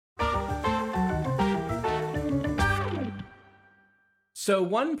So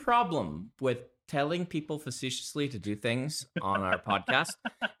one problem with telling people facetiously to do things on our podcast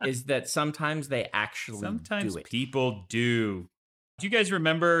is that sometimes they actually Sometimes do it. people do. Do you guys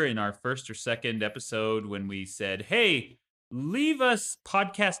remember in our first or second episode when we said, hey, leave us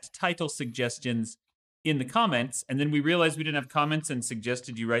podcast title suggestions in the comments, and then we realized we didn't have comments and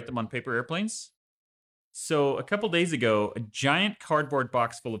suggested you write them on paper airplanes? So a couple days ago, a giant cardboard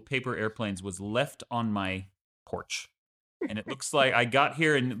box full of paper airplanes was left on my porch. And it looks like I got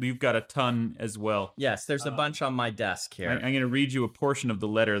here and we've got a ton as well. Yes, there's a bunch on my desk here. I'm going to read you a portion of the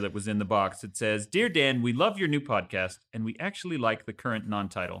letter that was in the box. It says, Dear Dan, we love your new podcast, and we actually like the current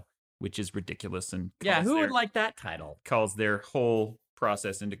non-title, which is ridiculous. And Yeah, who would like that title? Calls their whole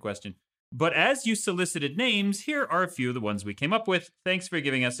process into question. But as you solicited names, here are a few of the ones we came up with. Thanks for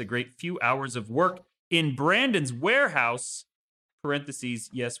giving us a great few hours of work in Brandon's warehouse.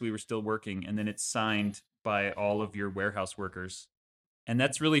 Parentheses, yes, we were still working. And then it's signed by all of your warehouse workers. And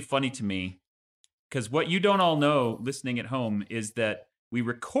that's really funny to me, because what you don't all know listening at home is that we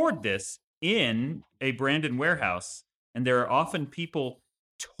record this in a Brandon warehouse, and there are often people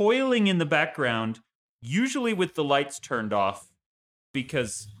toiling in the background, usually with the lights turned off,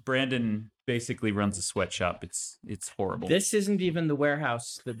 because Brandon basically runs a sweatshop. It's horrible. This isn't even the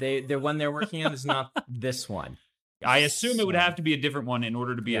warehouse that the one they're working on is not this one. I assume it would have to be a different one in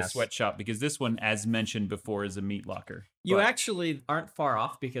order to be a sweatshop, because this one, as mentioned before, is a meat locker. You actually aren't far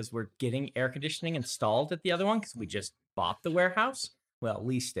off, because we're getting air conditioning installed at the other one, because we just bought the warehouse. Well,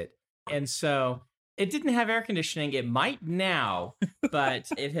 leased it. And so it didn't have air conditioning. It might now, but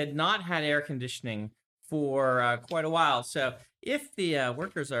it had not had air conditioning for quite a while. So if the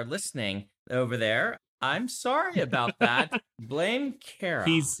workers are listening over there, I'm sorry about that. Blame Kara.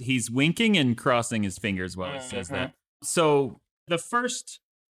 He's winking and crossing his fingers while he says that. So the first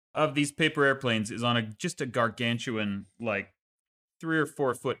of these paper airplanes is on just a gargantuan, like 3 or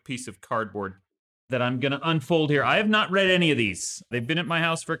 4 foot piece of cardboard that I'm going to unfold here. I have not read any of these. They've been at my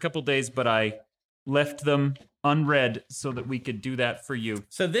house for a couple days, but I left them unread so that we could do that for you.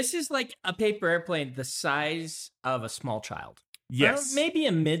 So this is like a paper airplane the size of a small child. Yes. Or maybe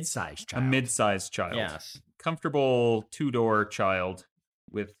a mid-sized child. A mid-sized child. Yes. Comfortable 2-door child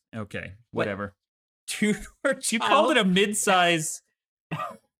with, okay, whatever. 2-door child? You called it a mid-size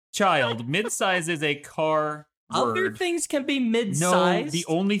child. Mid-size is a car word. Other things can be mid-sized? No, the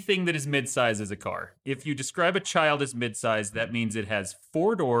only thing that is mid-size is a car. If you describe a child as mid-size, that means it has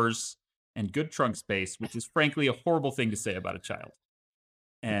 4 doors and good trunk space, which is frankly a horrible thing to say about a child.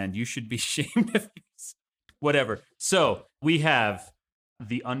 And you should be ashamed of this. Whatever. So we have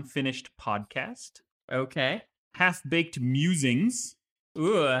the Unfinished Podcast. Okay. Half-Baked Musings.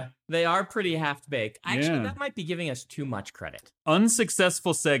 Ooh, they are pretty half-baked. Actually, that might be giving us too much credit.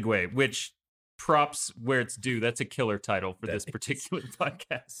 Unsuccessful Segue, which props where it's due. That's a killer title for this particular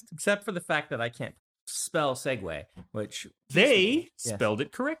podcast. Except for the fact that I can't spell segue, which they spelled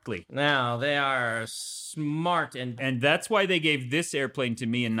it correctly. Now they are smart, and that's why they gave this airplane to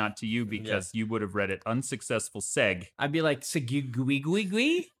me and not to you, because you would have read it unsuccessful seg. I'd be like,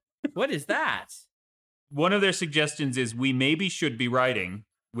 segui. What is that? One of their suggestions is we maybe should be writing,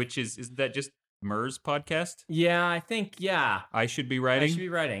 which is that just Murs podcast? Yeah, I think I should be writing. I should be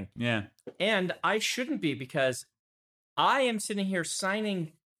writing. Yeah, and I shouldn't be, because I am sitting here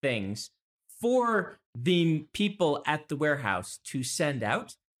signing things for the people at the warehouse to send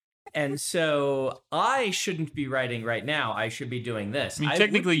out. And so I shouldn't be writing right now. I should be doing this. I mean,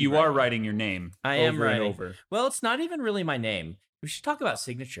 technically, you are writing your name. I am writing. And over. Well, it's not even really my name. We should talk about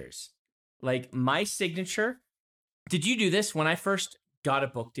signatures. Like my signature. Did you do this when I first got a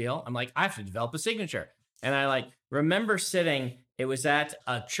book deal? I'm like, I have to develop a signature. And I remember sitting, it was at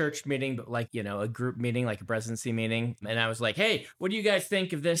a church meeting, but a group meeting, like a presidency meeting. And I was like, hey, what do you guys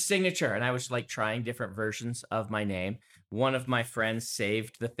think of this signature? And I was trying different versions of my name. One of my friends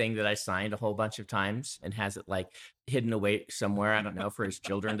saved the thing that I signed a whole bunch of times and has it hidden away somewhere. I don't know, for his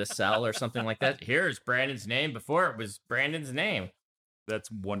children to sell or something like that. Here's Brandon's name before it was Brandon's name.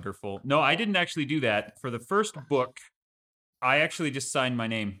 That's wonderful. No, I didn't actually do that. For the first book, I actually just signed my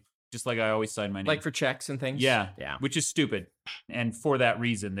name. Just like I always sign my name. Like for checks and things? Yeah. Which is stupid. And for that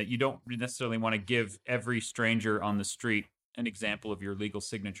reason, that you don't necessarily want to give every stranger on the street an example of your legal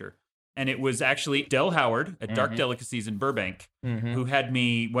signature. And it was actually Del Howard at Dark Delicacies in Burbank, who had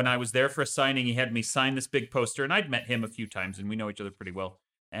me, when I was there for a signing, he had me sign this big poster. And I'd met him a few times, and we know each other pretty well.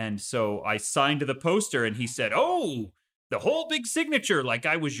 And so I signed the poster, and he said, oh, the whole big signature, like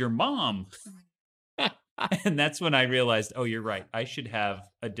I was your mom. And that's when I realized, oh, you're right. I should have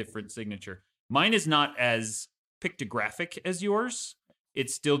a different signature. Mine is not as pictographic as yours.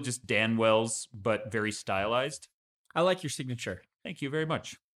 It's still just Dan Wells, but very stylized. I like your signature. Thank you very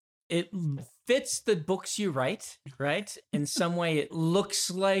much. It fits the books you write, right? In some way, it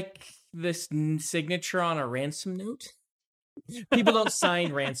looks like this signature on a ransom note. People don't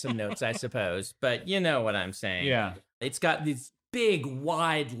sign ransom notes, I suppose, but you know what I'm saying. Yeah. It's got these big,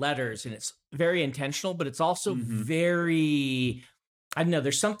 wide letters, and it's very intentional, but it's also Mhm. very, I don't know,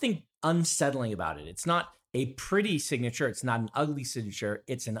 there's something unsettling about it. It's not a pretty signature. It's not an ugly signature.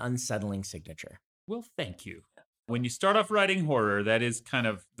 It's an unsettling signature. Well, thank you. When you start off writing horror, that is kind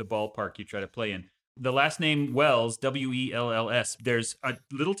of the ballpark you try to play in. The last name Wells, Wells, there's a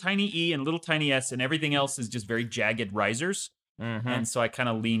little tiny E and little tiny S, and everything else is just very jagged risers. And so I kind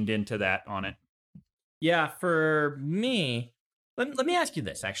of leaned into that on it. Yeah, for me, let me ask you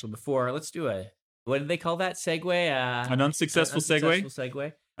this, actually, before, let's do what did they call that segue? An unsuccessful segue?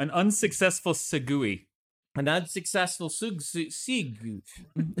 Segue? An unsuccessful segui. An unsuccessful siege.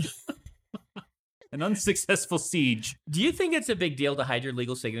 An unsuccessful siege. Do you think it's a big deal to hide your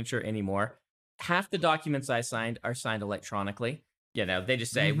legal signature anymore? Half the documents I signed are signed electronically. You know, they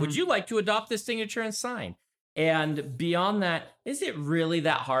just say, would you like to adopt this signature and sign? And beyond that, is it really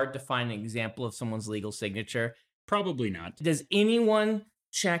that hard to find an example of someone's legal signature? Probably not. Does anyone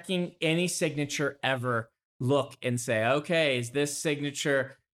checking any signature ever look and say, okay, is this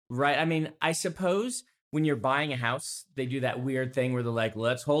signature right? I mean, I suppose when you're buying a house, they do that weird thing where they're like,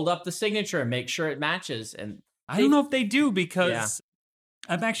 let's hold up the signature and make sure it matches. And I don't know if they do, because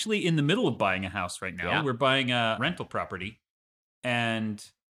I'm actually in the middle of buying a house right now. Yeah. We're buying a rental property, and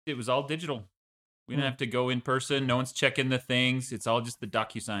it was all digital. We didn't have to go in person. No one's checking the things. It's all just the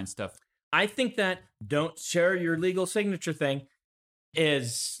DocuSign stuff. I think that don't share your legal signature thing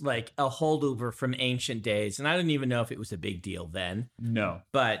is like a holdover from ancient days. And I don't even know if it was a big deal then. No.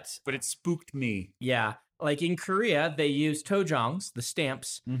 But it spooked me. Yeah. Like in Korea, they use tojongs, the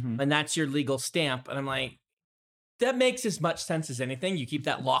stamps, and that's your legal stamp. And I'm like, that makes as much sense as anything. You keep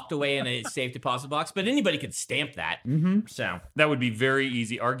that locked away in a safe deposit box, but anybody could stamp that. So that would be very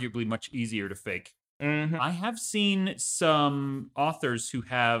easy, arguably much easier to fake. I have seen some authors who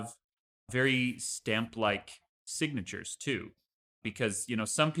have very stamp-like signatures too, because, you know,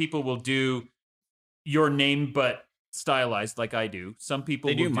 some people will do your name but stylized like I do. Some people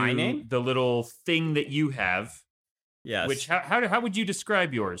will do my name, the little thing that you have. Yes. Which how would you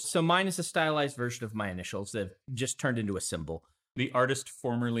describe yours? So mine is a stylized version of my initials that just turned into a symbol. The artist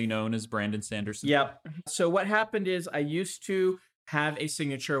formerly known as Brandon Sanderson. Yep. So what happened is I used to have a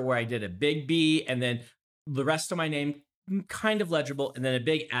signature where I did a big B and then the rest of my name kind of legible, and then a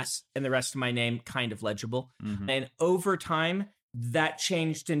big S and the rest of my name kind of legible. And over time, that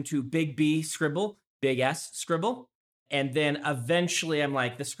changed into big B scribble, big S scribble. And then eventually I'm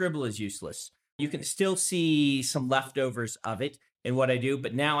like, the scribble is useless. You can still see some leftovers of it in what I do,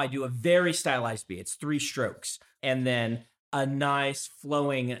 but now I do a very stylized B. It's 3 strokes. And then a nice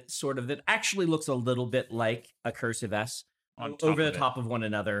flowing sort of that actually looks a little bit like a cursive S over the top of one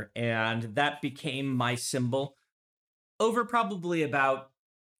another. And that became my symbol over probably about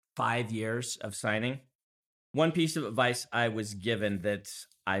 5 years of signing. One piece of advice I was given that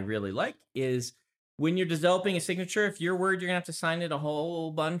I really like is when you're developing a signature, if you're worried you're going to have to sign it a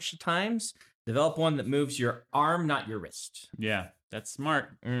whole bunch of times, develop one that moves your arm, not your wrist. Yeah, that's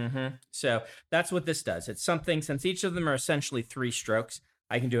smart. So that's what this does. It's something, since each of them are essentially 3 strokes,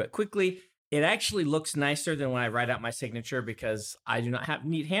 I can do it quickly. It actually looks nicer than when I write out my signature because I do not have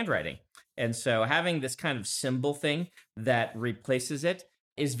neat handwriting. And so having this kind of symbol thing that replaces it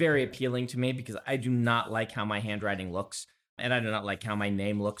is very appealing to me because I do not like how my handwriting looks, and I do not like how my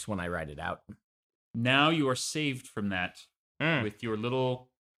name looks when I write it out. Now you are saved from that with your little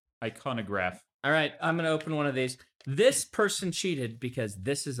iconograph. All right, I'm going to open one of these. This person cheated because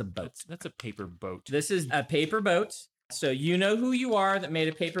this is a boat. That's a paper boat. This is a paper boat. So you know who you are that made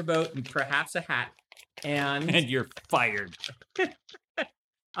a paper boat and perhaps a hat. And you're fired.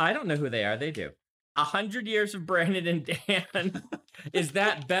 I don't know who they are. They do. 100 years of Brandon and Dan. Is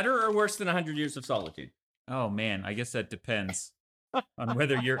that better or worse than 100 years of solitude? Oh, man. I guess that depends on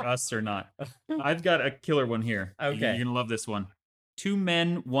whether you're us or not. I've got a killer one here. Okay. You're going to love this one. 2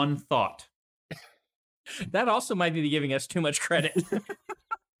 men, 1 thought. That also might be giving us too much credit.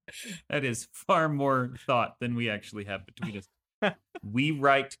 That is far more thought than we actually have between us. We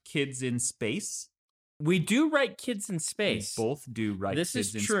write kids in space. We do write kids in space. We both do write this kids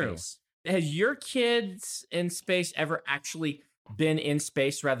is in true. space. Has your kids in space ever actually been in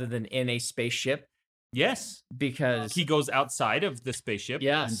space rather than in a spaceship? Yes. Because he goes outside of the spaceship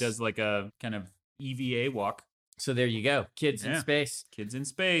Yes. and does like a kind of EVA walk. So there you go. Kids in space. Kids in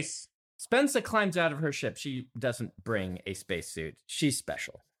space. Spensa climbs out of her ship. She doesn't bring a spacesuit. She's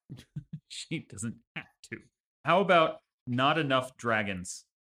special. She doesn't have to. How about not enough dragons.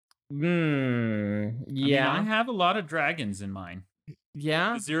 Yeah. I mean, I have a lot of dragons in mine.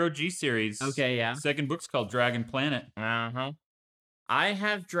 Yeah. The Zero G series. Okay, yeah. Second book's called Dragon Planet. Uh-huh. I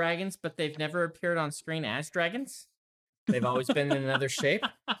have dragons, but they've never appeared on screen as dragons. They've always been in another shape.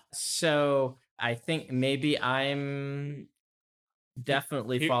 So I think maybe I'm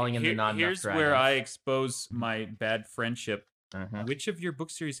definitely falling in the not enough Here's dragons. where I expose my bad friendship. Uh-huh. Which of your book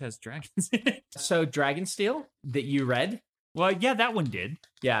series has dragons in it? So Dragonsteel that you read? Well, yeah, that one did.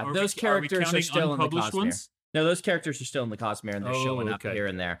 Yeah, those characters are counting still in the unpublished Cosmere. ones? No, those characters are still in the Cosmere, and they're Oh, showing up okay. here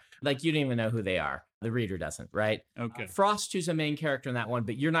and there. Like, you don't even know who they are. The reader doesn't, right? Okay. Frost, who's a main character in that one,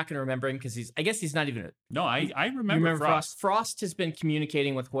 but you're not going to remember him because I guess he's not even. No, I You remember Frost. Frost has been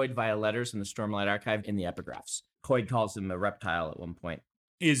communicating with Hoyd via letters in the Stormlight Archive in the epigraphs. Hoyd calls him a reptile at one point.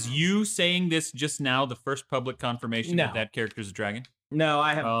 Is you saying this just now the first public confirmation No. that that character's a dragon? No,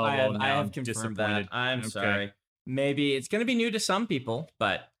 I have, Oh, I well, have, now I have I'm confirmed disappointed. that. I'm Okay. sorry. Maybe it's going to be new to some people,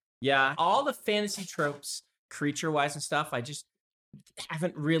 but yeah, all the fantasy tropes, creature-wise and stuff, I just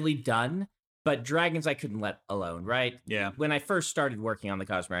haven't really done. But dragons, I couldn't let alone, right? Yeah. When I first started working on the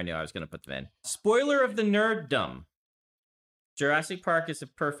Cosmere, I knew I was going to put them in. Spoiler of the nerddom. Jurassic Park is a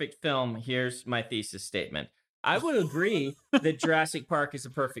perfect film. Here's my thesis statement. I would agree that Jurassic Park is a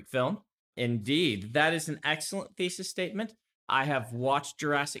perfect film. Indeed, that is an excellent thesis statement. I have watched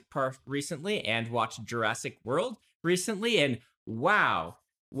Jurassic Park recently and watched Jurassic World recently, and wow,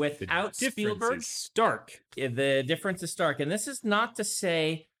 without Spielberg, is stark. the difference is stark. And this is not to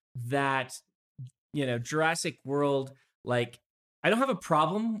say that, Jurassic World, like, I don't have a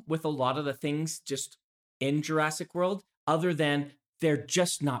problem with a lot of the things just in Jurassic World, other than they're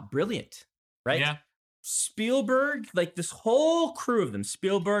just not brilliant, right? Yeah. Spielberg, like this whole crew of them,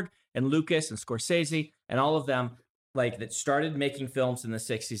 Spielberg and Lucas and Scorsese and all of them, like that started making films in the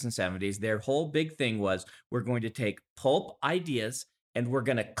 60s and 70s, their whole big thing was we're going to take pulp ideas and we're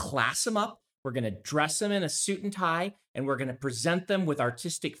going to class them up. We're going to dress them in a suit and tie, and we're going to present them with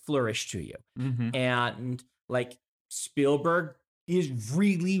artistic flourish to you. Mm-hmm. And like Spielberg is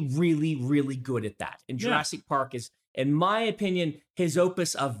really, really, really good at that. And Yeah. Jurassic Park is, in my opinion, his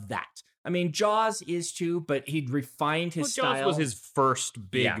opus of that. I mean, Jaws is too, but he'd refined his style. Jaws was his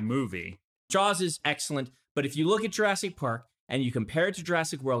first big Yeah. movie. Jaws is excellent, but if you look at Jurassic Park and you compare it to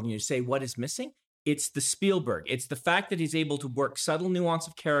Jurassic World and you say what is missing, it's the Spielberg. It's the fact that he's able to work subtle nuance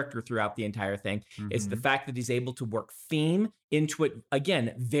of character throughout the entire thing. It's the fact that he's able to work theme into it,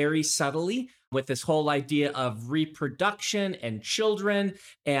 again, very subtly, with this whole idea of reproduction and children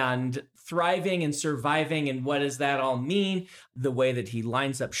and thriving and surviving, and what does that all mean? The way that he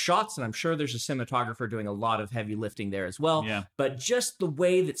lines up shots, and I'm sure there's a cinematographer doing a lot of heavy lifting there as well. Yeah. But just the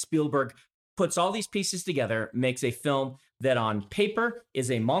way that Spielberg puts all these pieces together makes a film that on paper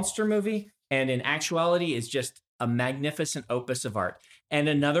is a monster movie and in actuality is just a magnificent opus of art. And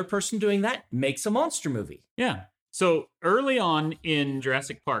another person doing that makes a monster movie. Yeah. So early on in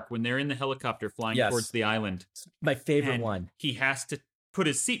Jurassic Park, when they're in the helicopter flying Yes. towards the island, My favorite and one. he has to put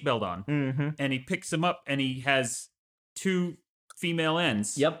his seatbelt on, Mm-hmm. and he picks him up, and he has two female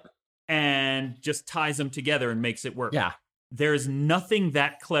ends. Yep. And just ties them together and makes it work. Yeah. There's nothing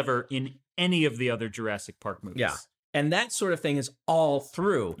that clever in any of the other Jurassic Park movies. Yeah. And that sort of thing is all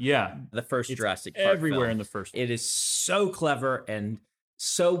through Yeah. the first It's Jurassic Park everywhere film. in the first. It is so clever and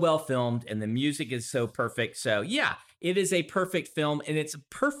so well filmed, and the music is so perfect. So yeah, it is a perfect film, and it's a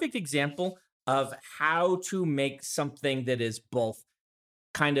perfect example of how to make something that is both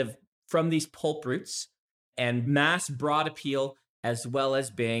kind of from these pulp roots and mass broad appeal, as well as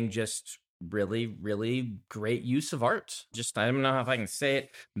being just really, really great use of art. Just, I don't know if I can say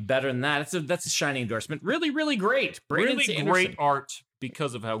it better than that. That's a shining endorsement. Really, really great. Brandon Really Sanderson. great art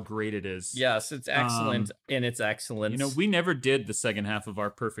because of how great it is. Yes, it's excellent in its excellence. You know, we never did the second half of our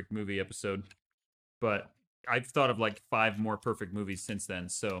perfect movie episode, but I've thought of like 5 more perfect movies since then.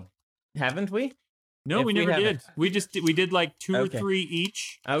 So haven't we? no, If we we never haven't. did. We did like 2 Okay. or 3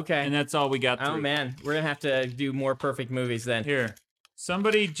 each, Okay. and that's all we got Oh through. man, we're gonna have to do more perfect movies then. Here,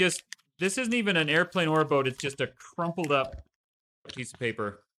 somebody just. This isn't even an airplane or a boat. It's just a crumpled up piece of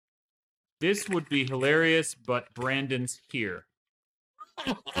paper. This would be hilarious, but Brandon's here.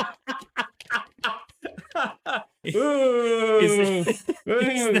 Ooh, Is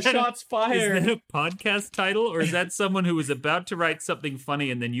that shots Is fired. that a podcast title, or is that someone who was about to write something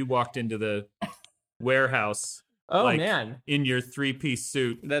funny and then you walked into the warehouse Oh like- man, in your 3-piece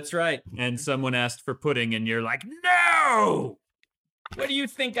suit that's right. and someone asked for pudding and you're like, no! What do you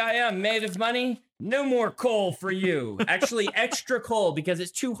think I am, made of money? No more coal for you. Actually, extra coal because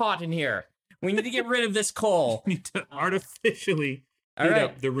it's too hot in here. We need to get rid of this coal. Need to artificially All heat right.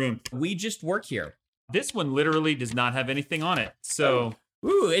 up the room. We just work here. This one literally does not have anything on it. So,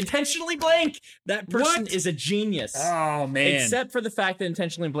 Ooh, intentionally blank. That person What? is a genius. oh man, Except for the fact that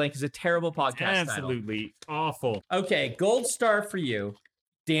intentionally blank is a terrible podcast title. absolutely awful. Okay, gold star for you.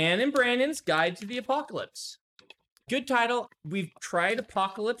 Dan and Brandon's Guide to the Apocalypse. Good title. We've tried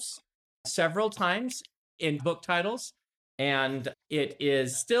Apocalypse several times in book titles, and it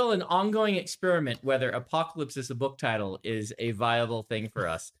is still an ongoing experiment whether Apocalypse as a book title is a viable thing for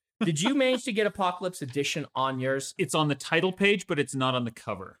us. Did you manage to get Apocalypse edition on yours? It's on the title page, but it's not on the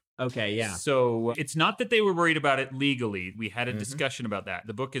cover. Okay, yeah. So it's not that they were worried about it legally. We had a Mhm. discussion about that.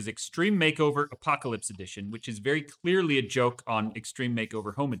 The book is Extreme Makeover Apocalypse Edition, which is very clearly a joke on Extreme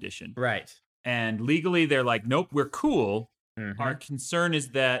Makeover Home Edition. Right. And legally, they're like, nope, we're cool. Mhm. Our concern is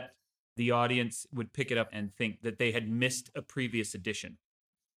that the audience would pick it up and think that they had missed a previous edition,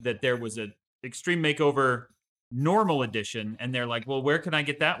 that there was a Extreme Makeover normal edition, and they're like, well, where can I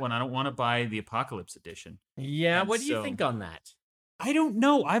get that one? I don't want to buy the Apocalypse edition. Yeah, And what do you so- think on that? I don't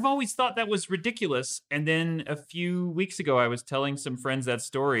know. I've always thought that was ridiculous. And then a few weeks ago, I was telling some friends that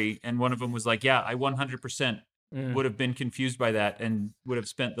story, and one of them was like, yeah, I 100% Mm. would have been confused by that and would have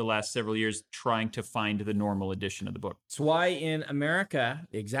spent the last several years trying to find the normal edition of the book. It's why in America,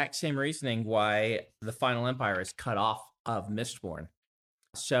 the exact same reasoning why the Final Empire is cut off of Mistborn.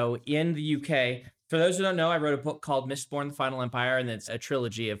 So in the UK, for those who don't know, I wrote a book called Mistborn, the Final Empire, and it's a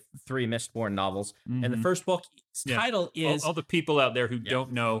trilogy of 3 Mistborn novels. And the Mhm. first book's Yeah. title all, is all the people out there who Yeah.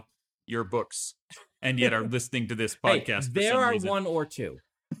 don't know your books and yet are listening to this Hey, podcast. for there some are reason. one or two.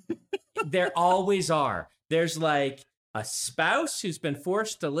 There always are. There's like a spouse who's been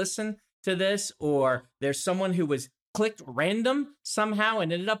forced to listen to this, or there's someone who was clicked random somehow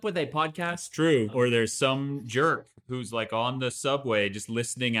and ended up with a podcast. True. Or there's some jerk who's like on the subway just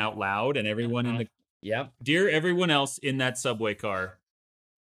listening out loud, and everyone in the Yep. dear everyone else in that subway car,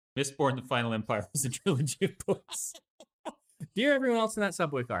 Mistborn: The Final Empire was a trilogy of books. Dear everyone else in that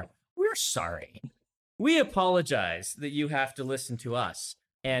subway car, we're sorry. We apologize that you have to listen to us.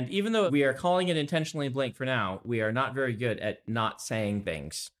 And even though we are calling it intentionally blank for now, we are not very good at not saying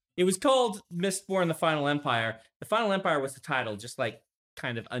things. It was called Mistborn: The Final Empire. The Final Empire was the title, just like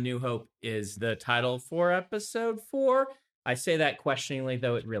kind of A New Hope is the title for episode 4. I say that questioningly,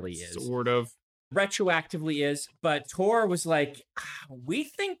 though it really is. Sort of. Retroactively is, but Tor was like, we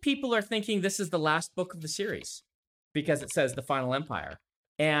think people are thinking this is the last book of the series because it says The Final Empire.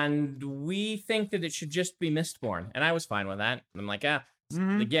 And we think that it should just be Mistborn. And I was fine with that. I'm like,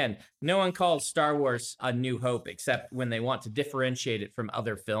 Mhm. again, no one calls Star Wars A New Hope except when they want to differentiate it from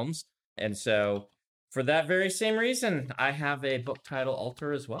other films. And so for that very same reason, I have a book title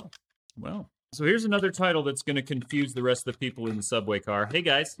alter as well. Well, so here's another title that's going to confuse the rest of the people in the subway car. Hey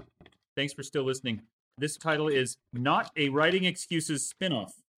guys, thanks for still listening. This title is Not a Writing Excuses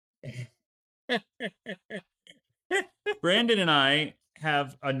Spinoff. Brandon and I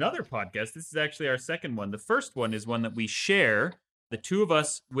have another podcast. This is actually our second one. The first one is one that we share, the two of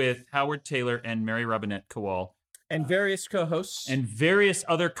us, with Howard Taylor and Mary Robinette Kowal, And various co-hosts. and various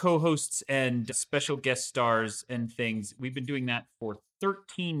other co-hosts and special guest stars and things. We've been doing that for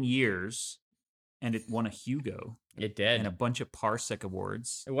 13 years, and it won a Hugo it did. and a bunch of Parsec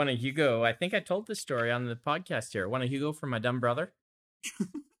awards. It won a Hugo. I think I told this story on the podcast here. It won a Hugo for my dumb brother.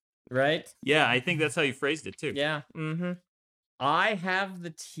 Right? Yeah, I think that's how you phrased it too. Yeah. Mm-hmm. I have the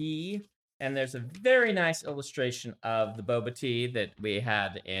tea, and there's a very nice illustration of the boba tea that we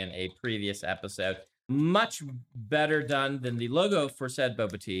had in a previous episode. Much better done than the logo for said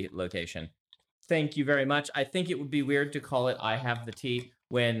boba tea location. Thank you very much. I think it would be weird to call it I Have the Tea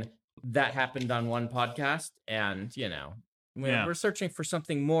when that happened on one podcast, and Yeah. we're searching for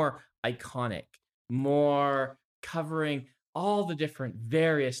something more iconic, more covering all the different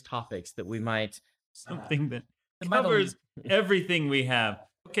various topics that we might Something that it might covers everything we have.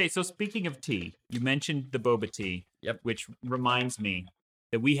 Okay, so speaking of tea, you mentioned the boba tea. Yep. Which reminds me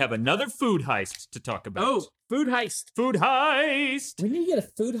that we have another food heist to talk about. Oh, food heist. Food heist! We need to get a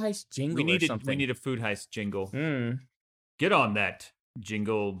food heist jingle We need or something. a food heist jingle. Hmm. Get on that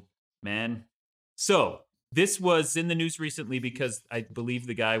jingle, man. So, this was in the news recently because I believe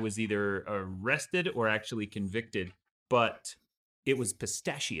the guy was either arrested or actually convicted, but it was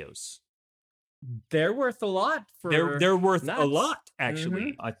pistachios. They're worth a lot for They're worth a nuts. lot,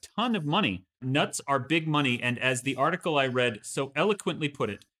 actually. A ton of money. Nuts are big money, and as the article I read so eloquently put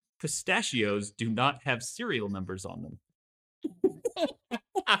it, pistachios do not have serial numbers on them.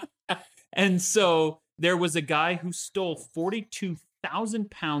 And so there was a guy who stole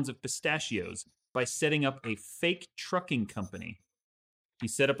 42,000 pounds of pistachios by setting up a fake trucking company. He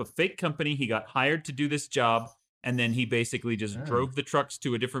set up a fake company. He got hired to do this job. And then he basically just drove the trucks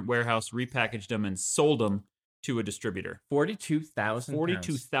to a different warehouse, repackaged them, and sold them to a distributor. 42,000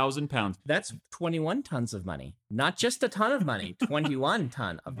 42,000 pounds. That's 21 tons of money. Not just a ton of money, 21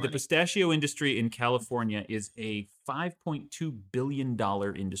 ton of money. The pistachio industry in California is a $5.2 billion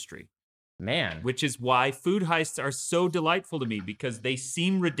industry. Man. Which is why food heists are so delightful to me, because they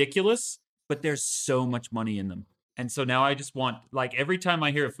seem ridiculous, but there's so much money in them. And so now I just want, like, every time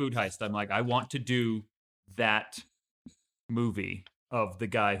I hear a food heist, I'm like, I want to do that movie of the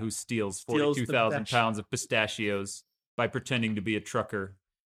guy who steals 42,000 pounds of pistachios by pretending to be a trucker.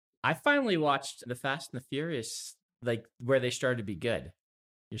 I finally watched the Fast and the Furious, like where they started to be good.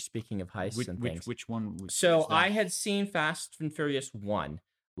 You're speaking of heists and things. Which one? So I had seen Fast and Furious 1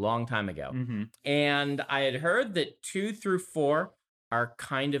 long time ago. Mm-hmm. And I had heard that 2 through 4 are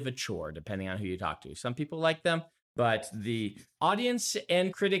kind of a chore, depending on who you talk to. Some people like them, but the audience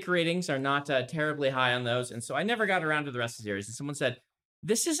and critic ratings are not terribly high on those. And so I never got around to the rest of the series. And someone said,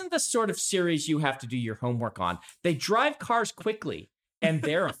 this isn't the sort of series you have to do your homework on. They drive cars quickly, and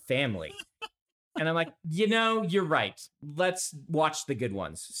they're a family. And I'm like, you're right. Let's watch the good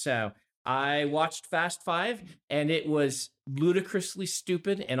ones. So I watched Fast 5, and it was ludicrously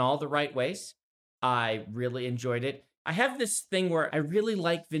stupid in all the right ways. I really enjoyed it. I have this thing where I really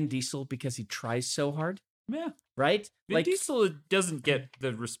like Vin Diesel because he tries so hard. Yeah. Right? Vin Diesel doesn't get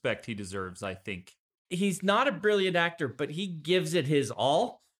the respect he deserves, I think. He's not a brilliant actor, but he gives it his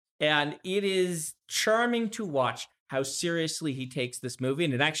all. And it is charming to watch how seriously he takes this movie.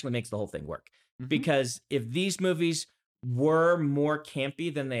 And it actually makes the whole thing work. Mm-hmm. Because if these movies were more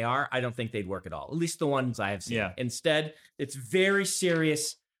campy than they are, I don't think they'd work at all. At least the ones I have seen. Yeah. Instead, it's very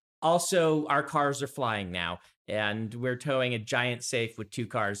serious. Also, our cars are flying now. And we're towing a giant safe with 2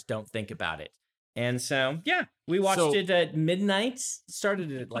 cars. Don't think about it. And so, yeah, we watched it at midnight.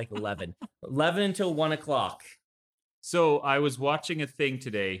 Started it at like 11. 11 until 1 o'clock. So I was watching a thing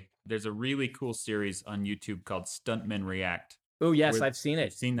today. There's a really cool series on YouTube called Stuntmen React. Oh, yes, I've seen it.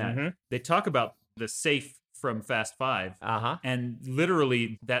 I've seen that. Mm-hmm. They talk about the safe from Fast 5. Uh-huh. And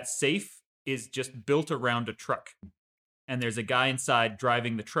literally, that safe is just built around a truck. And there's a guy inside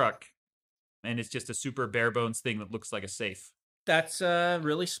driving the truck. And it's just a super bare bones thing that looks like a safe. That's a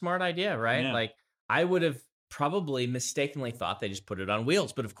really smart idea, right? Yeah. Like, I would have probably mistakenly thought they just put it on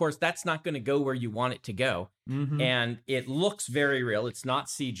wheels. But of course, that's not going to go where you want it to go. Mm-hmm. And it looks very real. It's not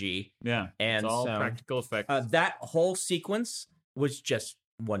CG. Yeah, and it's all practical effects. That whole sequence was just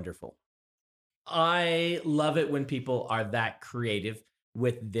wonderful. I love it when people are that creative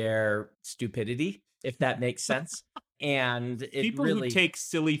with their stupidity, if that makes sense. And it people really... who take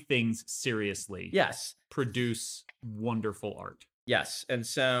silly things seriously, yes, produce wonderful art. Yes. And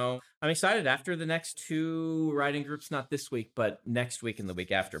so I'm excited. After the next 2 writing groups, not this week, but next week and the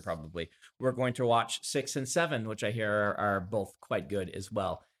week after, probably, we're going to watch 6 and 7, which I hear are both quite good as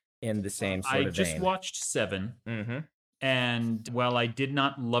well in the same sort of I just vein. watched 7, Mm-hmm. and while I did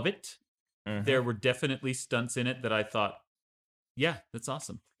not love it, Mm-hmm. there were definitely stunts in it that I thought, yeah, that's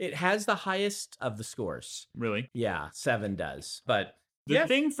awesome. It has the highest of the scores. Really? Yeah, 7 does. But the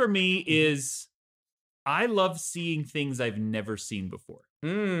thing for me is I love seeing things I've never seen before.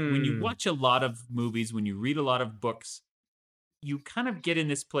 When you watch a lot of movies, when you read a lot of books, you kind of get in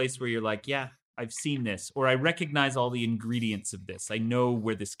this place where you're like, yeah, I've seen this, or I recognize all the ingredients of this. I know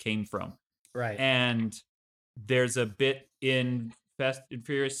where this came from. Right. And there's a bit in Fast and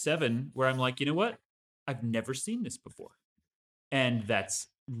Furious 7 where I'm like, you know what? I've never seen this before. And that's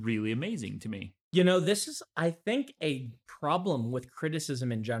really amazing to me. This is, I think, a problem with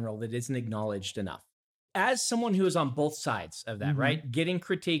criticism in general that isn't acknowledged enough. As someone who is on both sides of that, Mm-hmm. right? Getting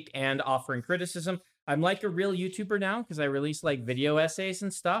critiqued and offering criticism. I'm like a real YouTuber now because I release like video essays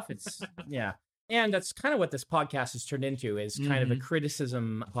and stuff. It's, yeah. And that's kind of what this podcast has turned into, is kind of a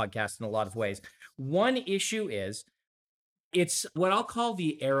criticism podcast in a lot of ways. One issue is it's what I'll call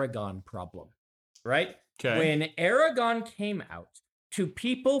the Aragon problem, right? Okay. When Aragon came out, to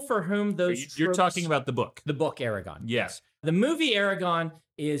people for whom those You're tropes- talking about the book. the book Aragon. Yes. The movie Aragon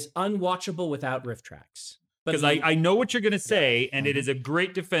is unwatchable without riff tracks. Because I know what you're going to say, and it is a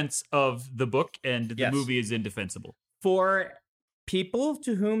great defense of the book, and the Yes. movie is indefensible. For people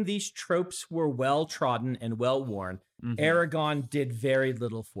to whom these tropes were well trodden and well worn, Aragon did very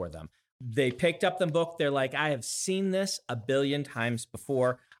little for them. They picked up the book. They're like, I have seen this a billion times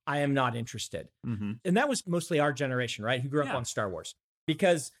before. I am not interested. Mm-hmm. And that was mostly our generation, right? Who grew up on Star Wars.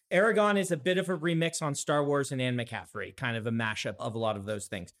 Because Aragon is a bit of a remix on Star Wars and Anne McCaffrey, kind of a mashup of a lot of those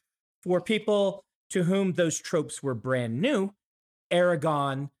things. For people to whom those tropes were brand new,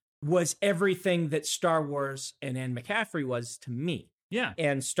 Aragon was everything that Star Wars and Anne McCaffrey was to me. Yeah.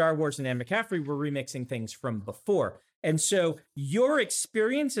 And Star Wars and Anne McCaffrey were remixing things from before. And so your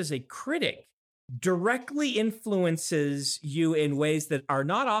experience as a critic directly influences you in ways that are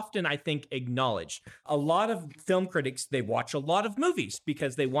not often, I think, acknowledged. A lot of film critics, they watch a lot of movies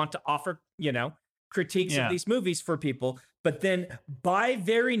because they want to offer, critiques of these movies for people. But then by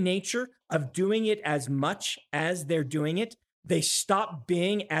very nature of doing it as much as they're doing it, they stop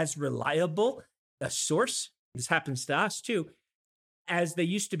being as reliable a source. This happens to us too, as they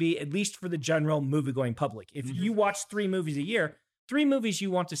used to be, at least for the general movie-going public. If you watch 3 movies a year, 3 movies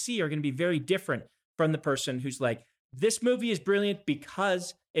you want to see are going to be very different from the person who's like, this movie is brilliant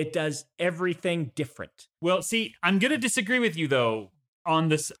because it does everything different. Well, see, I'm going to disagree with you, though, on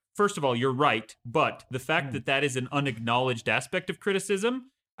this. First of all, you're right, but the fact that that is an unacknowledged aspect of criticism,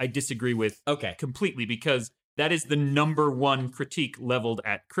 I disagree with completely, because that is the number one critique leveled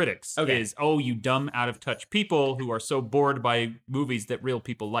at critics is, oh, you dumb, out-of-touch people who are so bored by movies that real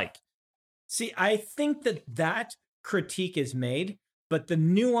people like. See, I think that critique is made, but the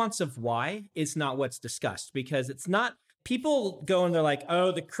nuance of why is not what's discussed, because it's not, people go and they're like,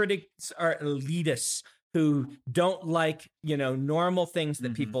 oh, the critics are elitists who don't like, normal things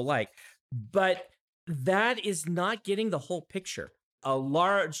that people like. But that is not getting the whole picture. A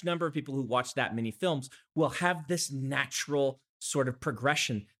large number of people who watch that many films will have this natural sort of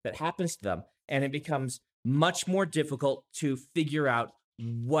progression that happens to them. And it becomes much more difficult to figure out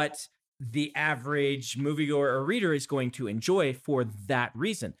what the average moviegoer or reader is going to enjoy for that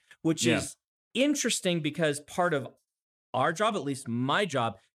reason, which is interesting because part of our job, at least my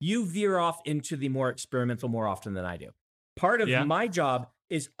job, you veer off into the more experimental more often than I do. Part of my job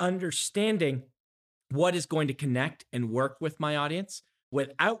is understanding what is going to connect and work with my audience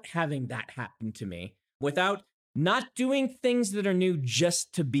without having that happen to me, without not doing things that are new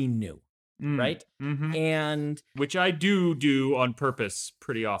just to be new. Right? And which I do on purpose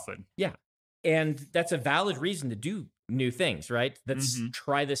pretty often. Yeah. And that's a valid reason to do new things, right? Let's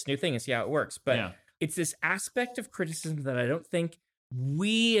try this new thing and see how it works. But it's this aspect of criticism that I don't think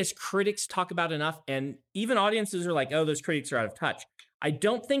we as critics talk about enough. And even audiences are like, oh, those critics are out of touch. I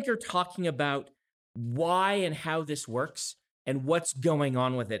don't think you're talking about why and how this works and what's going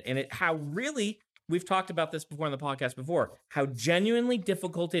on with it. And how really, we've talked about this before in the podcast before, how genuinely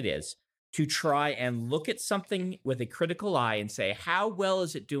difficult it is to try and look at something with a critical eye and say, how well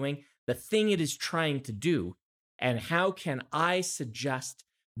is it doing the thing it is trying to do? And how can I suggest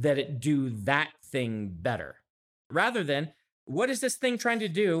that it do that thing better? Rather than, what is this thing trying to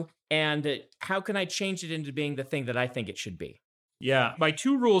do? And how can I change it into being the thing that I think it should be? Yeah, my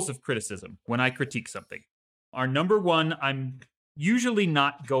 2 rules of criticism when I critique something are, number 1, I'm usually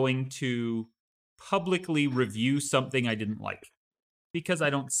not going to publicly review something I didn't like, because I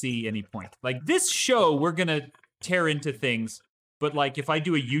don't see any point. Like this show, we're going to tear into things, but like if I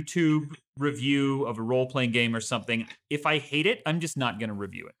do a YouTube review of a role-playing game or something, if I hate it, I'm just not going to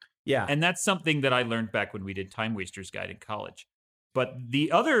review it. Yeah. And that's something that I learned back when we did Time Waster's Guide in college. But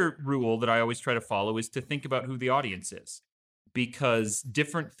the other rule that I always try to follow is to think about who the audience is, because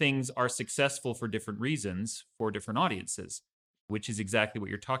different things are successful for different reasons for different audiences, which is exactly what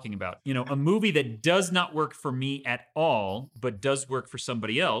you're talking about. A movie that does not work for me at all, but does work for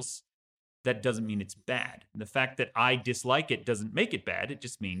somebody else, that doesn't mean it's bad. The fact that I dislike it doesn't make it bad. It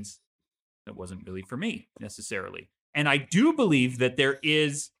just means it wasn't really for me necessarily. And I do believe that there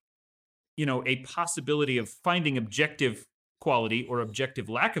is, a possibility of finding objective quality or objective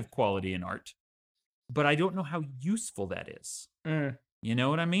lack of quality in art, but I don't know how useful that is. You know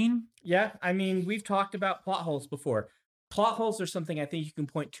what I mean? Yeah. I mean, we've talked about plot holes before. Plot holes are something I think you can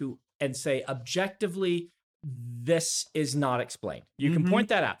point to and say, objectively, this is not explained. You can point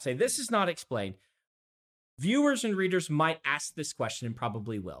that out, say, this is not explained. Viewers and readers might ask this question and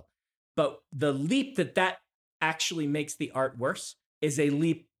probably will. But the leap that actually makes the art worse is a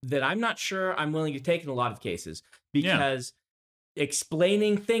leap that I'm not sure I'm willing to take in a lot of cases, because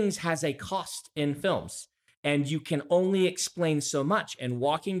explaining things has a cost in films. And you can only explain so much. And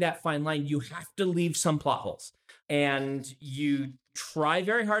walking that fine line, you have to leave some plot holes. And you try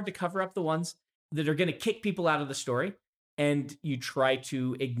very hard to cover up the ones that are going to kick people out of the story. And you try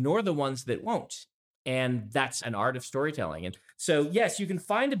to ignore the ones that won't. And that's an art of storytelling. And so, yes, you can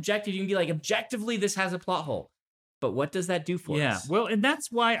find objective. You can be like, objectively, this has a plot hole. But what does that do for us? Yeah, well, and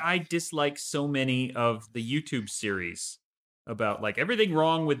that's why I dislike so many of the YouTube series about like everything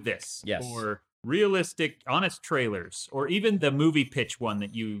wrong with this. Yes. Or realistic, honest trailers, or even the movie pitch one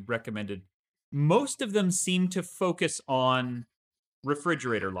that you recommended. Most of them seem to focus on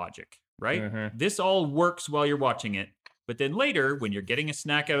refrigerator logic, right? This all works while you're watching it, But then later, when you're getting a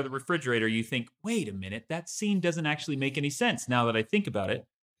snack out of the refrigerator, you think, wait a minute, that scene doesn't actually make any sense now that I think about it.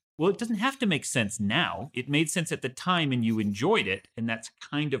 Well, it doesn't have to make sense now. It made sense at the time and you enjoyed it. And that's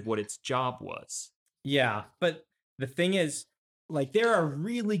kind of what its job was. Yeah, but the thing is, like, there are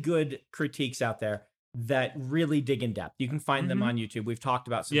really good critiques out there that really dig in depth. You can find them on YouTube. We've talked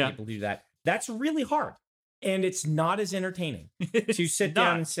about some people who do that. That's really hard. And it's not as entertaining to sit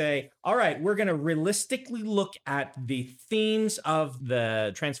down and say, all right, we're going to realistically look at the themes of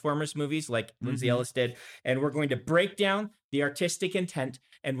the Transformers movies like Lindsay Ellis did, and we're going to break down the artistic intent,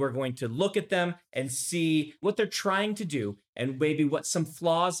 and we're going to look at them and see what they're trying to do and maybe what some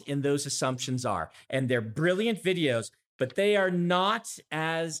flaws in those assumptions are. And they're brilliant videos, but they are not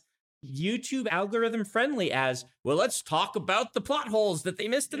as YouTube algorithm friendly as, well, let's talk about the plot holes that they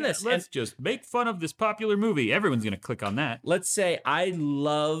missed in this. Let's just make fun of this popular movie. Everyone's going to click on that. Let's say I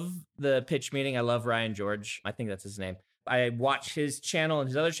love the Pitch Meeting. I love Ryan George. I think that's his name. I watch his channel and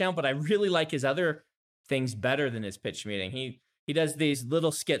his other channel, but I really like his other things better than his Pitch Meeting. He does these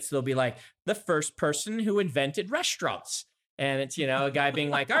little skits. They'll be like, the first person who invented restaurants. And it's, a guy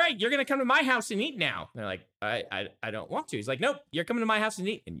being like, all right, you're going to come to my house and eat now. And they're like, I don't want to. He's like, nope, you're coming to my house and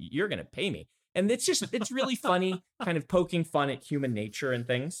eat, and you're going to pay me. And it's really funny, kind of poking fun at human nature and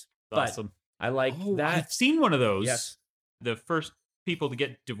things. Awesome. But I like that. I've seen one of those. Yes. The first people to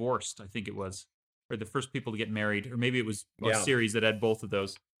get divorced, I think it was. Or the first people to get married. Or maybe it was a series that had both of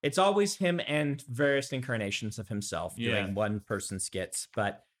those. It's always him and various incarnations of himself doing one-person skits.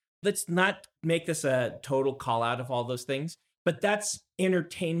 But let's not make this a total call-out of all those things. But that's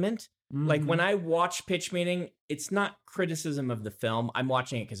entertainment. Like when I watch Pitch Meeting, it's not criticism of the film. I'm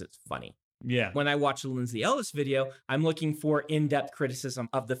watching it because it's funny. Yeah. When I watch a Lindsay Ellis video, I'm looking for in-depth criticism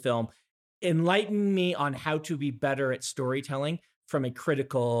of the film. Enlighten me on how to be better at storytelling from a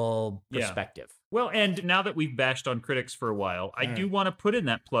critical perspective. Well, and now that we've bashed on critics for a while, I do want to put in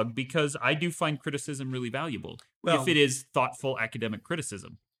that plug because I do find criticism really valuable. If it is thoughtful academic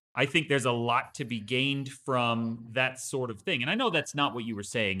criticism. I think there's a lot to be gained from that sort of thing. And I know that's not what you were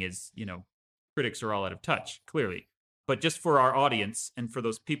saying is, critics are all out of touch, clearly. But just for our audience and for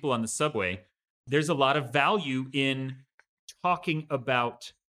those people on the subway, there's a lot of value in talking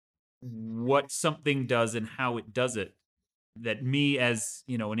about what something does and how it does it. That me as,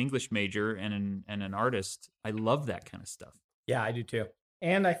 an English major and an artist, I love that kind of stuff. Yeah, I do too.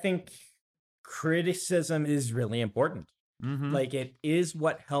 And I think criticism is really important. Like it is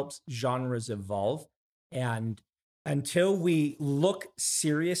what helps genres evolve. And until we look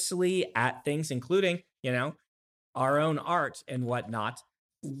seriously at things, including, our own art and whatnot,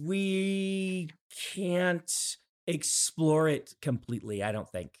 we can't explore it completely, I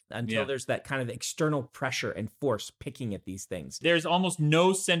don't think, until there's that kind of external pressure and force picking at these things. There's almost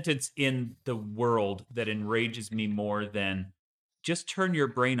no sentence in the world that enrages me more than just turn your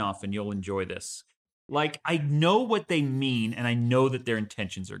brain off and you'll enjoy this. Like, I know what they mean, and I know that their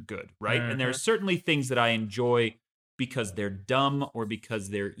intentions are good, right? And there are certainly things that I enjoy because they're dumb or because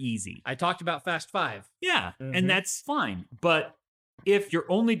they're easy. I talked about Fast Five. Yeah, and that's fine. But if your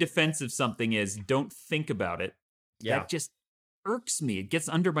only defense of something is don't think about it, that just irks me. It gets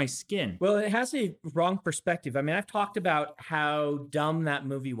under my skin. Well, it has a wrong perspective. I mean, I've talked about how dumb that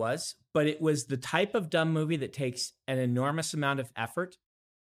movie was, but it was the type of dumb movie that takes an enormous amount of effort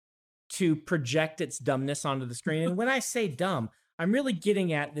to project its dumbness onto the screen. And when I say dumb, I'm really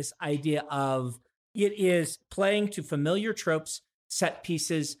getting at this idea of it is playing to familiar tropes, set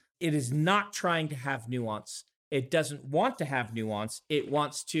pieces. It is not trying to have nuance. It doesn't want to have nuance. It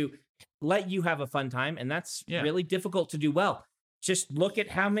wants to let you have a fun time. And that's really difficult to do well. Just look at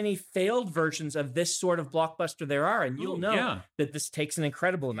how many failed versions of this sort of blockbuster there are, and you'll know that this takes an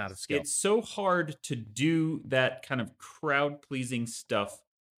incredible amount of skill. It's so hard to do that kind of crowd-pleasing stuff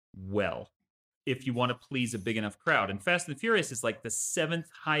well if you want to please a big enough crowd. And Fast and Furious is like the 7th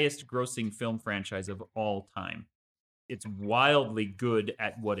highest grossing film franchise of all time. It's wildly good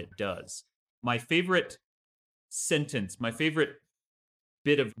at what it does. My favorite sentence, my favorite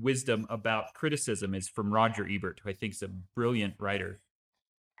bit of wisdom about criticism is from Roger Ebert, who I think is a brilliant writer.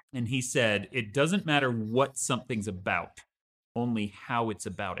 And he said, it doesn't matter what something's about, only how it's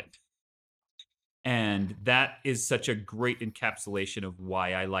about it. And that is such a great encapsulation of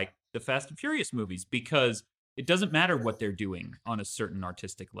why I like the Fast and Furious movies, because it doesn't matter what they're doing on a certain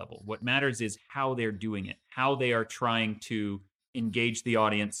artistic level. What matters is how they're doing it, how they are trying to engage the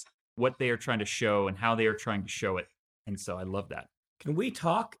audience, what they are trying to show, and how they are trying to show it. And so I love that. Can we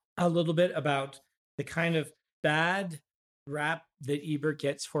talk a little bit about the kind of bad rap that Ebert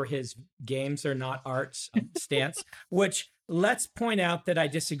gets for his games are not arts stance, which let's point out that I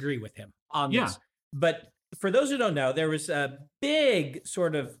disagree with him on this. But for those who don't know, there was a big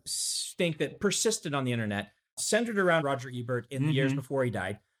sort of stink that persisted on the internet, centered around Roger Ebert in the years before he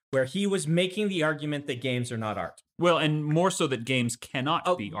died, where he was making the argument that games are not art. Well, and more so that games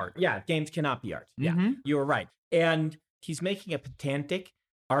cannot be art. Yeah, games cannot be art. Yeah, you were right. And he's making a pedantic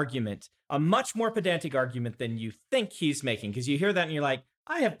argument, a much more pedantic argument than you think he's making, because you hear that and you're like,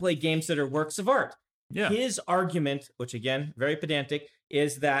 I have played games that are works of art. Yeah. His argument, which again, very pedantic,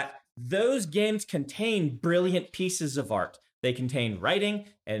 is that those games contain brilliant pieces of art. They contain writing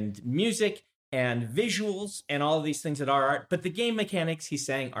and music and visuals and all of these things that are art, but the game mechanics, he's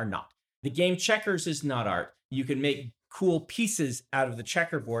saying, are not. The game checkers is not art. You can make cool pieces out of the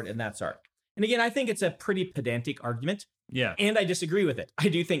checkerboard, and that's art. And again, I think it's a pretty pedantic argument. Yeah. And I disagree with it. I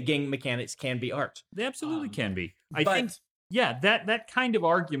do think game mechanics can be art. They absolutely can be. I think, yeah, that kind of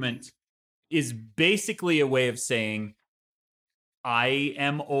argument is basically a way of saying, I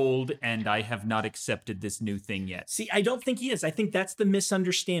am old and I have not accepted this new thing yet. See, I don't think he is. I think that's the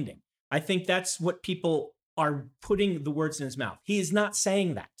misunderstanding. I think that's what people are putting the words in his mouth. He is not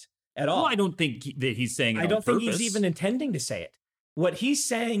saying that at all. Well, I don't think that he's saying it I don't on think purpose. he's even intending to say it. What he's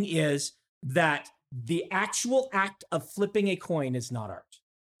saying is that the actual act of flipping a coin is not art.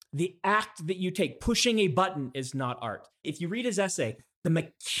 The act that you take, pushing a button, is not art. If you read his essay, the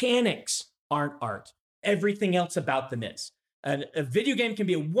mechanics aren't art. Everything else about them is. A video game can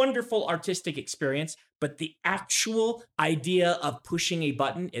be a wonderful artistic experience, but the actual idea of pushing a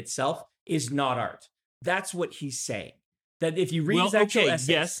button itself is not art. That's what he's saying. That if you read his actual essays,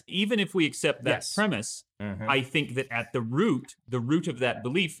 yes, even if we accept that premise, I think that at the root of that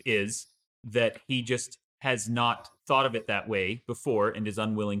belief is that he just has not thought of it that way before and is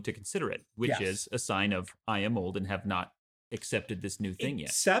unwilling to consider it, which is a sign of I am old and have not accepted this new thing yet.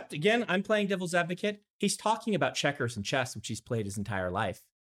 Except, again, I'm playing devil's advocate. He's talking about checkers and chess, which he's played his entire life.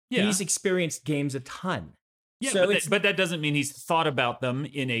 Yeah. He's experienced games a ton. Yeah, so but that doesn't mean he's thought about them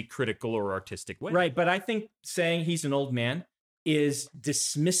in a critical or artistic way. Right, but I think saying he's an old man is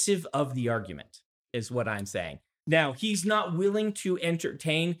dismissive of the argument, is what I'm saying. Now, he's not willing to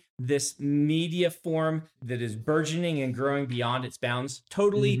entertain this media form that is burgeoning and growing beyond its bounds.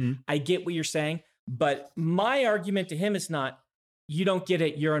 Totally, I get what you're saying. But my argument to him is not, you don't get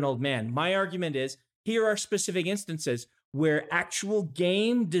it, you're an old man. My argument is, here are specific instances where actual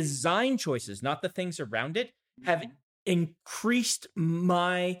game design choices, not the things around it, have increased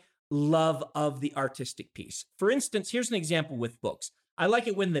my love of the artistic piece. For instance, here's an example with books. I like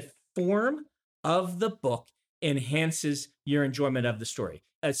it when the form of the book enhances your enjoyment of the story.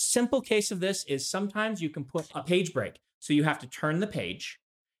 A simple case of this is sometimes you can put a page break. So you have to turn the page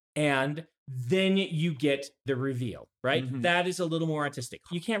and then you get the reveal, right? That is a little more artistic.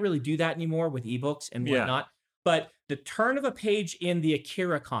 You can't really do that anymore with ebooks and whatnot. But the turn of a page in the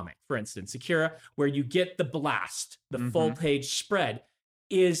Akira comic, for instance, Akira, where you get the blast, the full page spread,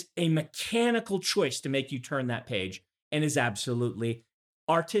 is a mechanical choice to make you turn that page and is absolutely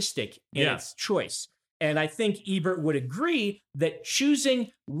artistic in its choice. And I think Ebert would agree that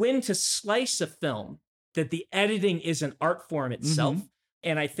choosing when to slice a film, that the editing is an art form itself.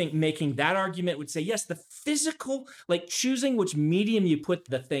 And I think making that argument would say, yes, the physical, like choosing which medium you put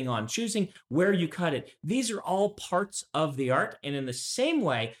the thing on, choosing where you cut it, these are all parts of the art. And in the same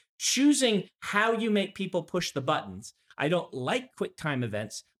way, choosing how you make people push the buttons. I don't like QuickTime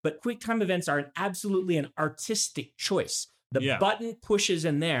events, but QuickTime events are absolutely an artistic choice. The button pushes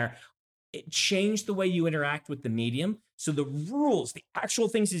in there. It changed the way you interact with the medium. So the rules, the actual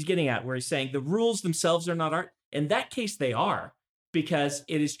things he's getting at, where he's saying the rules themselves are not art. In that case, they are, because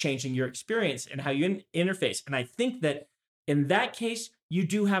it is changing your experience and how you interface. And I think that in that case, you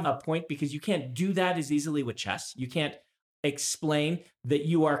do have a point, because you can't do that as easily with chess. You can't explain that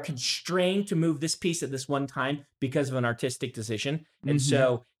you are constrained to move this piece at this one time because of an artistic decision. And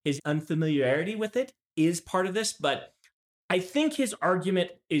so his unfamiliarity with it is part of this. But I think his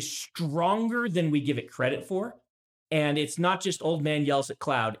argument is stronger than we give it credit for. And it's not just old man yells at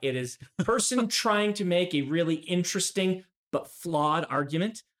cloud. It is person trying to make a really interesting but flawed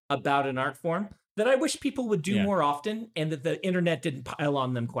argument about an art form that I wish people would do more often, and that the internet didn't pile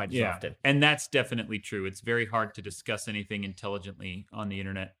on them quite as often. And that's definitely true. It's very hard to discuss anything intelligently on the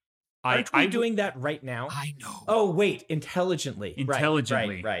internet. Aren't we doing that right now? I know. Oh, wait, intelligently.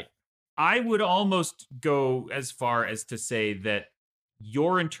 Intelligently. Right. I would almost go as far as to say that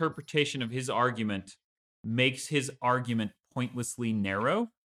your interpretation of his argument makes his argument pointlessly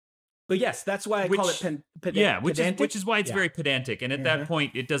narrow. But yes, that's why I call it pedantic. Which is why it's very pedantic. And at that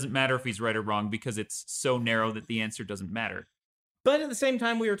point, it doesn't matter if he's right or wrong, because it's so narrow that the answer doesn't matter. But at the same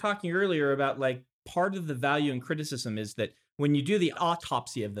time, we were talking earlier about, like, part of the value in criticism is that when you do the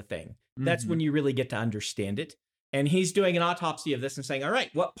autopsy of the thing, that's when you really get to understand it. And he's doing an autopsy of this and saying, all right,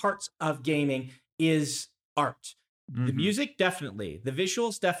 what parts of gaming is art? The music, definitely. The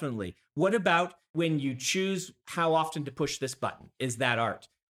visuals, definitely. What about when you choose how often to push this button? Is that art?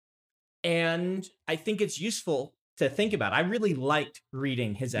 And I think it's useful to think about. I really liked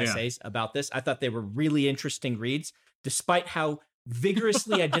reading his essays about this. I thought they were really interesting reads, despite how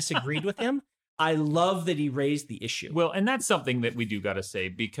vigorously I disagreed with him. I love that he raised the issue. Well, and that's something that we do got to say,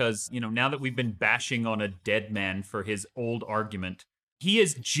 because, now that we've been bashing on a dead man for his old argument, he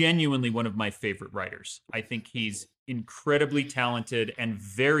is genuinely one of my favorite writers. I think he's incredibly talented and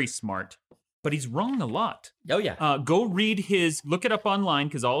very smart, but he's wrong a lot. Oh, yeah. Go read look it up online,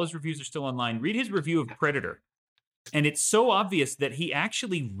 because all his reviews are still online. Read his review of Predator. And it's so obvious that he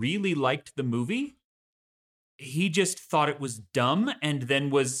actually really liked the movie. He just thought it was dumb and then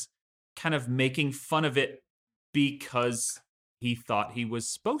was kind of making fun of it because he thought he was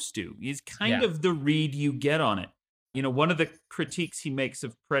supposed to. He's kind of the read you get on it. One of the critiques he makes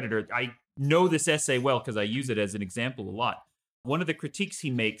of Predator, I know this essay well because I use it as an example a lot. One of the critiques he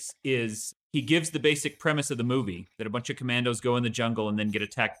makes is he gives the basic premise of the movie, that a bunch of commandos go in the jungle and then get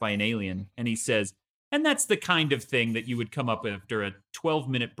attacked by an alien. And he says, and that's the kind of thing that you would come up with after a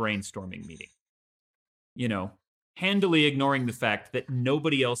 12-minute brainstorming meeting. Handily ignoring the fact that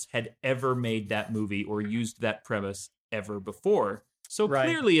nobody else had ever made that movie or used that premise ever before. So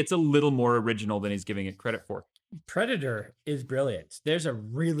clearly it's a little more original than he's giving it credit for. Predator is brilliant. There's a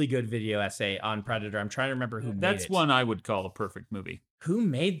really good video essay on Predator. I'm trying to remember who made it. That's one I would call a perfect movie. Who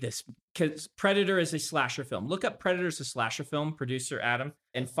made this? Because Predator is a slasher film. Look up Predator as a slasher film, producer Adam,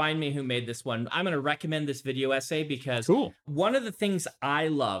 and find me who made this one. I'm going to recommend this video essay because one of the things I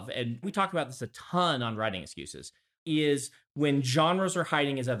love, and we talk about this a ton on Writing Excuses, is when genres are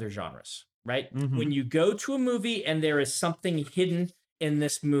hiding as other genres, right? When you go to a movie and there is something hidden in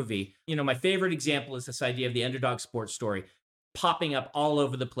this movie. My favorite example is this idea of the underdog sports story popping up all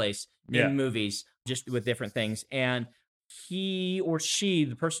over the place in movies, just with different things. And he or she,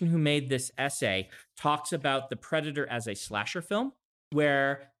 the person who made this essay, talks about the Predator as a slasher film,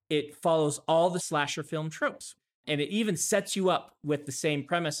 where it follows all the slasher film tropes. And it even sets you up with the same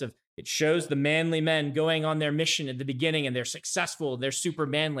premise of it shows the manly men going on their mission at the beginning, and they're successful, they're super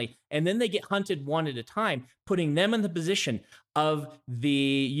manly, and then they get hunted one at a time, putting them in the position of the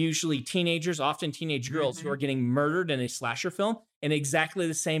usually teenagers, often teenage girls, who are getting murdered in a slasher film in exactly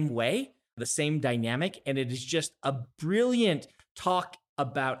the same way, the same dynamic. And it is just a brilliant talk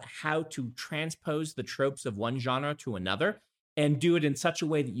about how to transpose the tropes of one genre to another and do it in such a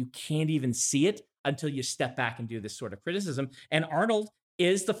way that you can't even see it until you step back and do this sort of criticism. And Arnold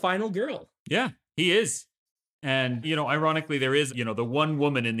is the final girl. Yeah, he is. And, ironically, there is, the one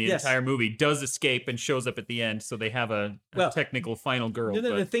woman in the entire movie does escape and shows up at the end. So they have a technical final girl.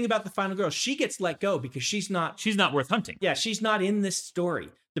 The thing about the final girl, she gets let go because she's not worth hunting. Yeah, she's not in this story.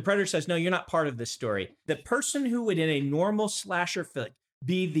 The Predator says, no, you're not part of this story. The person who would, in a normal slasher flick,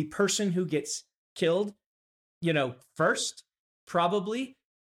 be the person who gets killed, first, probably,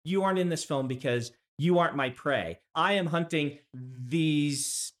 you aren't in this film because you aren't my prey. I am hunting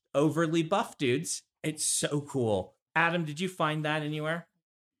these overly buff dudes. It's so cool. Adam, did you find that anywhere?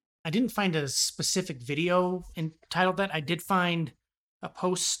 I didn't find a specific video entitled that. I did find a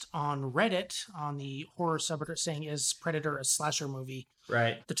post on Reddit on the horror subreddit saying, is Predator a slasher movie?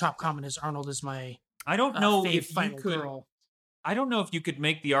 Right. The top comment is, Arnold is my I don't know if final you could, girl. I don't know if you could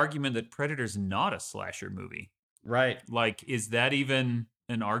make the argument that Predator's not a slasher movie. Right. Like, is that even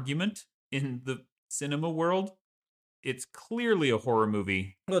an argument in the cinema world? It's clearly a horror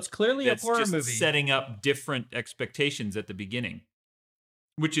movie. Well, it's clearly a horror just movie. Setting up different expectations at the beginning,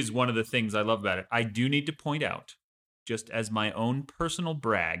 which is one of the things I love about it. I do need to point out, just as my own personal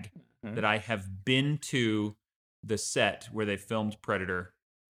brag, that I have been to the set where they filmed Predator,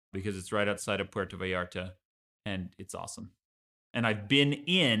 because it's right outside of Puerto Vallarta, and it's awesome. And I've been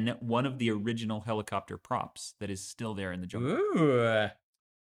in one of the original helicopter props that is still there in the jungle. Ooh.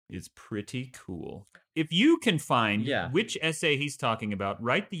 It's pretty cool. If you can find which essay he's talking about,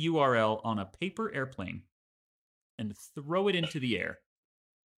 write the URL on a paper airplane and throw it into the air.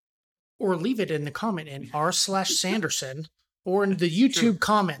 Or leave it in the comment in r/Sanderson or in the YouTube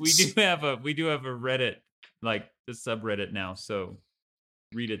comments. We do have a Reddit, like the subreddit now, so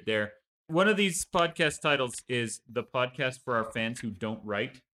read it there. One of these podcast titles is The Podcast for Our Fans Who Don't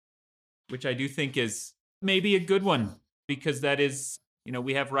Write, which I do think is maybe a good one, because that is,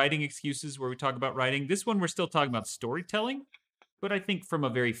 we have Writing Excuses where we talk about writing. This one, we're still talking about storytelling, but I think from a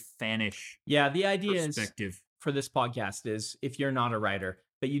very fanish the idea perspective. For this podcast is, if you're not a writer,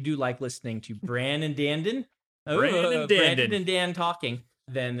 but you do like listening to Bran and Dandon, Brandon Brandon Dandon. and Dan talking,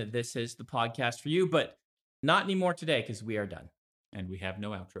 then this is the podcast for you. But not anymore today because we are done. And we have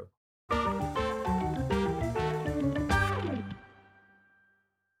no outro.